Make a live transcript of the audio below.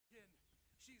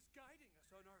She's guiding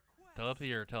us on our quest.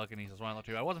 Telepathy or telekinesis, one of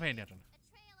the two. I wasn't paying attention.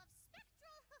 A trail of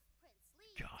spectral hoofprints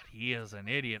leads God, he is an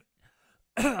idiot.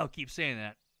 I'll keep saying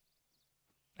that.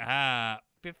 Ah,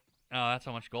 oh, that's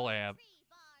how much gold I have. 3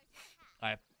 bars of I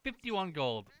have 51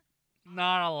 gold.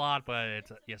 Not a lot, but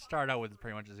it's you start out with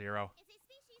pretty much a 0. It's a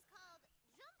species called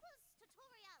Jumpus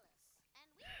tutorialis,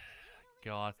 and we only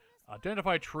God, lives in this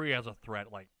identify tree as a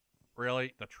threat. Like,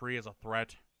 really? The tree is a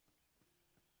threat?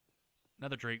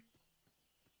 Another tree.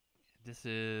 This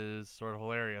is sort of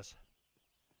hilarious.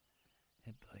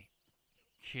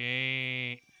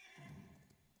 Okay.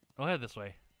 We'll head this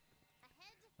way.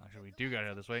 Ahead, Actually, we the do gotta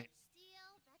head glint this of way. edged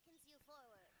steel beckons you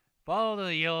forward. Follow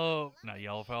the yellow, not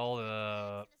yellow, follow In the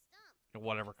a stump.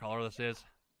 whatever color this is.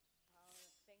 Oh,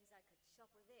 the things I could chop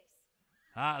with this.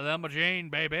 Ah, Lamborghini,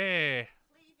 baby.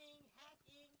 Cleaving,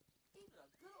 hacking, even a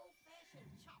good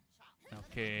old-fashioned chop-chop.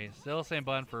 Okay, still the same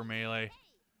button for melee. Hey,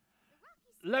 the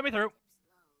rocky Let me through. slopes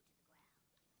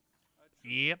low to the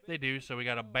ground. Yep, they do, so we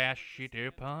gotta bash it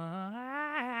upon.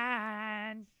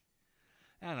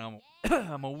 I don't know,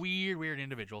 I'm a weird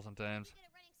individual sometimes. Good at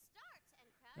running starts and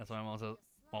crouch That's why my mom says, with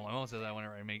a well, my slow mom says that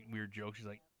whenever I make weird jokes, she's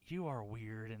like, you are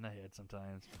weird in the head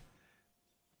sometimes.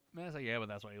 Man, I say, yeah, but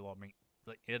that's why you love me.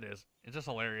 Like, it is. It's just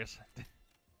hilarious.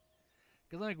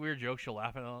 Because I make weird jokes, she'll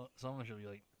laugh at some of them, she'll be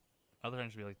like, other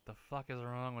times she'll be like, the fuck is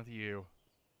wrong with you?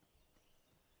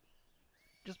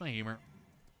 Just my humor.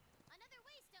 Another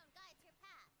waystone guides your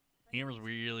path. but Humor's it's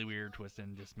really weird, twisted,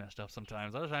 and just messed up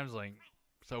sometimes. Other times, like,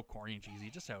 so corny and cheesy,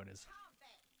 just how it is.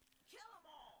 Combat. Kill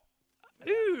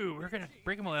 'em all. Ooh, we're gonna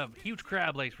break them with huge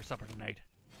crab legs for supper tonight.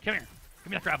 Come here.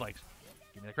 Give me the crab legs.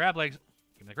 Give me the crab legs.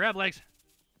 Give me the crab legs.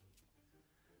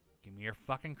 Give me your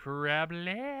fucking crab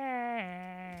legs.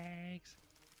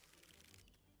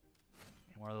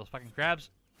 And one of those fucking crabs.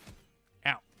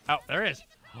 Ow. Oh, there is.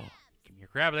 Oh, give me your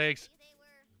crab legs. They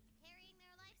were carrying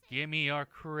their life savings. Give me your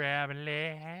crab legs.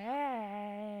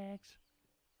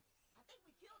 I think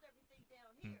we killed everything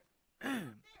down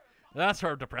here. That's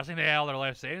sort of depressing. They had all their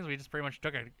life savings. We just pretty much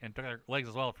took it and took their legs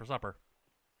as well for supper.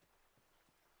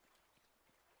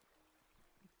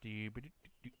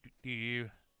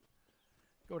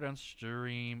 Go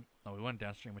downstream. Oh, we went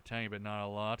downstream a tiny bit, not a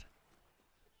lot.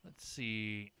 Let's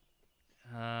see.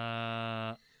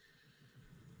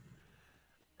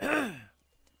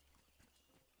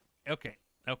 Okay.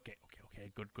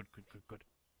 Good.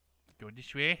 Go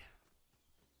this way.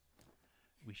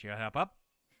 We should hop up.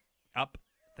 Up.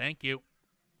 Thank you.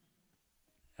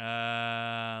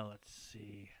 Let's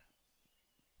see.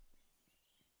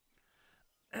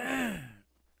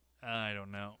 I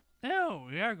don't know. No,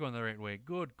 we are going the right way.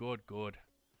 Good.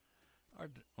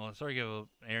 Well, sorry, give an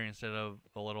area instead of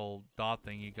the little dot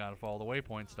thing. You gotta follow the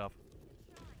waypoint stuff,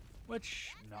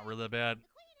 which not really bad. The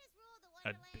queen has ruled the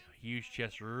A Wonderlands huge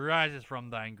chest rises from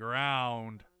the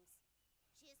ground.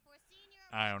 She has foreseen your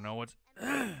I don't know what's.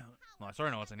 and Well, I sort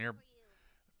of know what's in here. for you.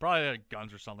 Probably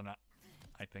guns or something.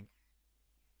 I think.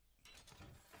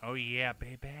 Oh yeah,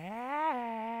 baby. This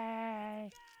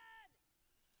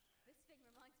thing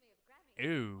reminds me of Grammy.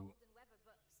 Ooh. Old and weather,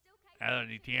 but still capable of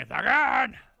LDT shooting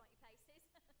again. 20 paces.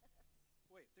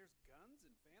 Wait, there's guns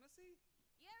in fantasy?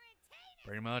 You're entertained.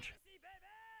 Pretty much.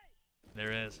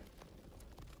 There is.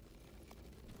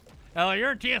 Oh,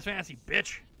 you're in TS Fantasy,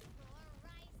 bitch.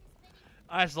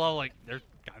 I just love, like, there's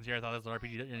guns here. I thought this was an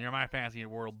RPG. And you're my fantasy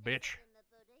world, bitch.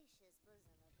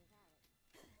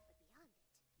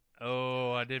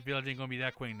 Oh, I did feel it ain't gonna be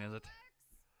that queen, is it?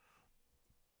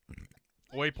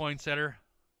 Waypoint setter.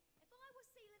 If I was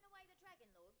sealing away the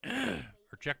Dragon Lord,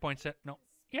 Or checkpoint set. No.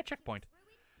 Yeah, checkpoint.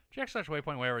 Check slash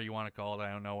waypoint, whatever you want to call it.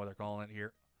 I don't know what they're calling it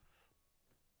here.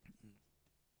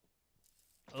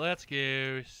 Let's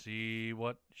go see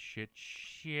what shit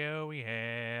show we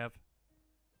have.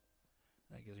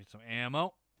 That gives me some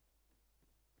ammo.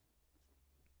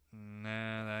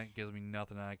 Nah, that gives me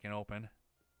nothing I can open.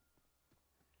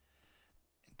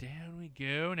 Down we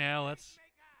go. Now let's.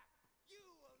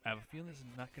 I have a feeling this is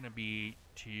not going to be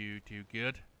too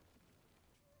good.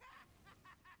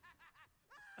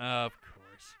 Of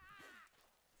course.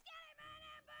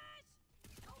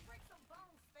 Go break some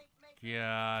bones, snake maker.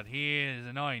 God, he is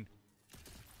annoying.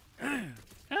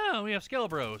 Oh, we have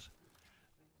Skelebros.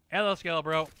 Hello,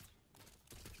 Skelebro.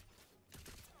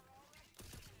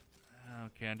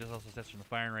 Okay, and just also testing the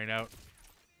firing rate out.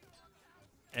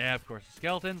 And of course, the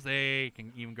skeletons, they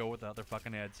can even go without their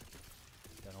fucking heads.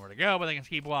 Don't know where to go, but they can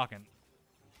keep walking.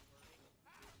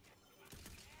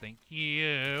 Thank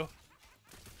you.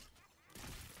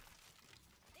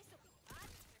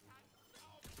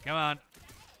 Come on.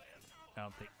 I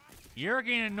don't think. You're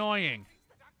getting annoying.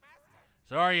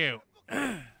 So are you. Yeah.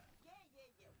 Whatever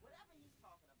he's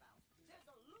talking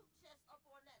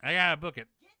I gotta book it.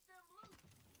 Get them loot.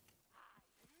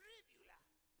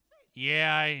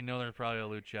 Yeah, I know there's probably a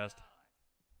loot chest. Tell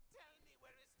me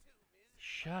where his tomb is.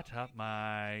 Shut up,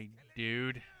 my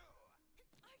dude.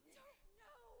 I don't know.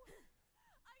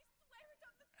 I swear it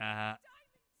on the Uh-huh.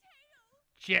 diamond tail.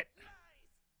 Shit.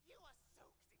 Lies. You are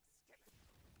soaked in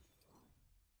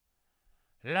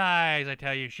skeleton. Lies, I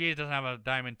tell you. She doesn't have a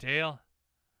diamond tail.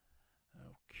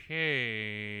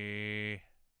 Okay.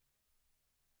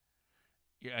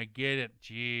 Yeah, I get it.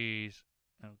 Jeez.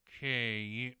 Okay,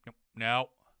 you...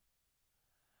 No.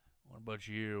 What about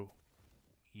you?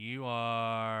 You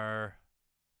are...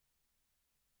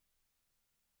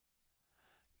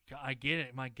 I get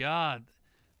it. My God.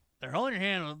 They're holding your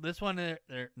hand. This one,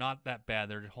 they're not that bad.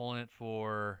 They're holding it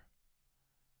for...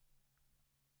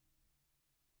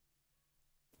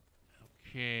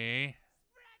 Okay.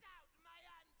 Spread out, my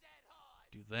undead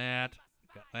horde. Do that.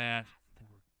 Got that. I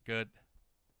think we're good.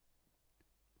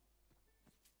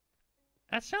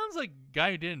 That sounds like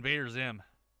guy who did Invader Zim.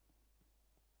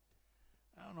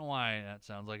 I don't know why that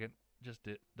sounds like it. Just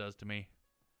it does to me.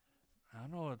 I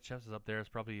don't know what chest is up there. It's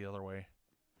probably the other way.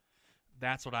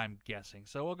 That's what I'm guessing.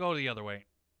 So we'll go the other way.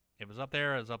 If it's up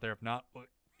there, it's up there. If not,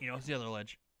 you know, it's the other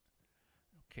ledge.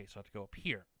 Okay, so I have to go up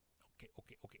here. Okay.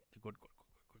 Good.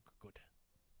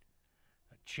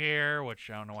 A chair, which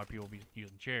I don't know why people be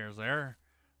using chairs there.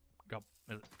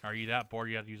 Are you that bored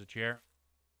you have to use a chair?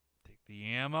 Take the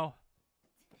ammo.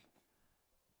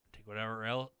 Take whatever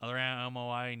other ammo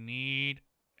I need.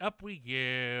 Up we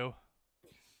go.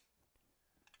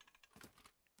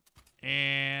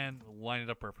 And line it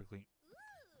up perfectly. Ooh,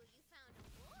 you found a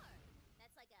sword.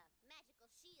 That's like a magical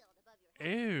shield above your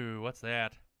head. Ooh, what's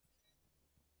that?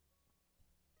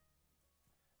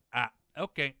 Ah,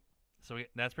 okay. So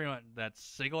that's pretty much that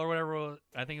sigil or whatever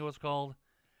I think it was called.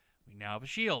 We now have a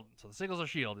shield. So the sigil's a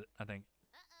shield, I think.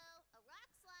 Uh-oh, a rock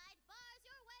slide bars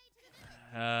your way to the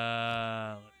village.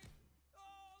 All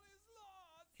is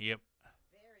lost. Yep.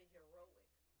 Very heroic.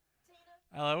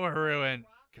 Tina. I love ruin.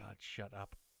 God, shut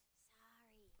up.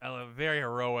 Sorry. I love very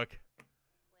heroic.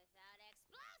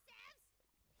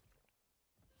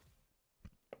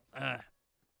 Without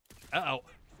explosives. Uh-oh.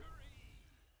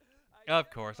 Of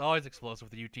course, always explosive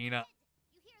with you, Tina.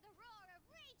 You hear the roar of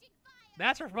raging fire.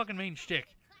 That's her fucking main shtick.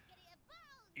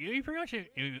 Clackety a boom. You pretty much,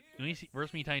 when you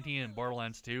first meet Tiny Tina in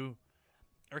Borderlands 2,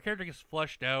 her character gets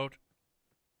fleshed out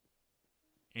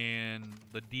in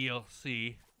the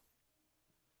DLC.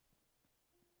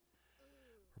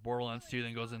 Borderlands 2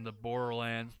 then goes into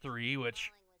Borderlands 3,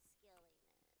 which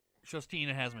shows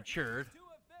Tina has matured. To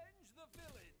avenge the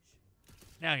village.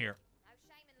 Now here. No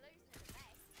shame in losing at the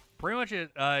best. Pretty much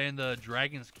in the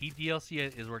Dragon's Keep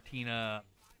DLC is where Tina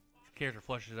character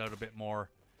fleshes out a bit more.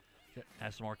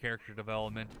 Has some more character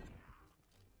development.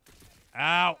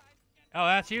 Ow! Oh,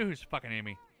 that's you who's fucking hitting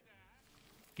me.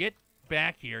 Get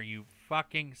back here, you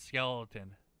fucking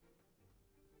skeleton.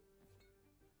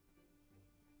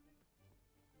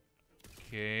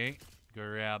 Okay,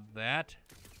 grab that.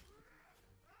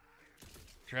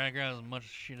 Try to grab as much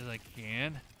shit as I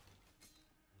can.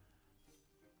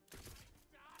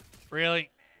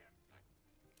 Really?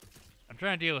 I'm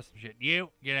trying to deal with some shit. You,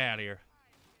 get out of here.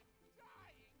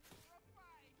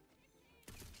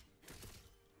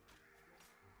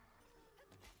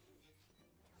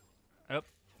 Oh,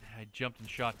 I jumped and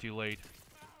shot too late.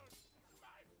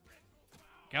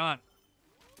 Come on.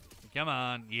 Come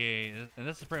on. Yeah, and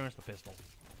this is pretty much the pistol.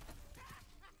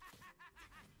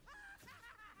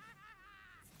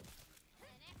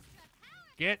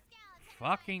 Get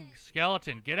fucking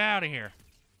skeleton. Get out of here.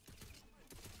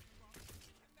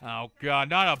 Oh, God.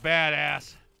 Not a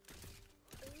badass.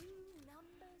 Ooh,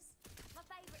 numbers. My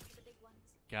favourites are the big ones.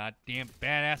 Goddamn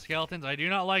badass skeletons. I do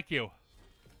not like you.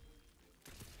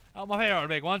 Oh, my favorite are the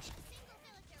big ones. Single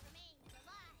villager remains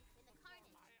alive in the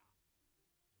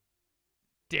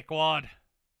carnage. Dickwad.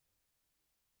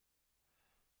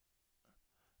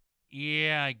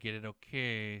 Yeah, I get it.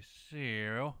 Okay,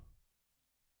 so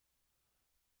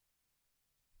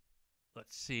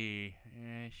let's see.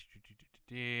 I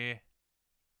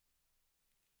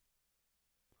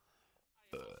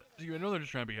know they're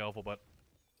just trying to be helpful, but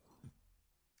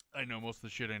I know most of the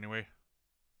shit anyway.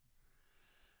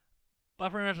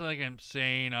 But pretty much like I'm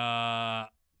saying, oh,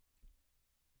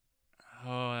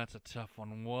 that's a tough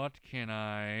one. What can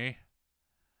I...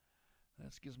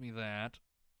 This gives me that.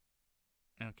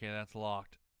 Okay, that's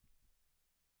locked.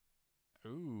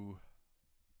 Ooh.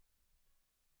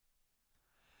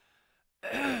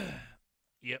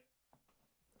 Yep.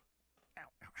 Ow,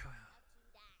 ow, ow.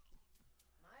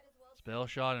 Might as well Spell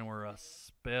shot, and we're a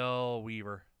spell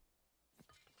weaver.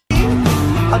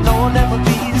 I know I'll never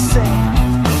be the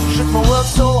same. My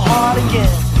world's so hard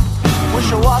again.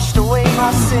 Wish I washed away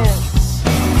my sins.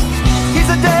 He's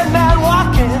a dead man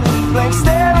walking, blank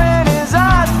stare in his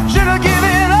eyes. Should have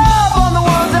given up on the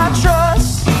ones I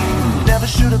trust. Never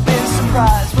should have been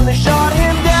surprised when they shot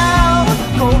him down.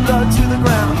 Cold blood to the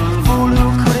ground.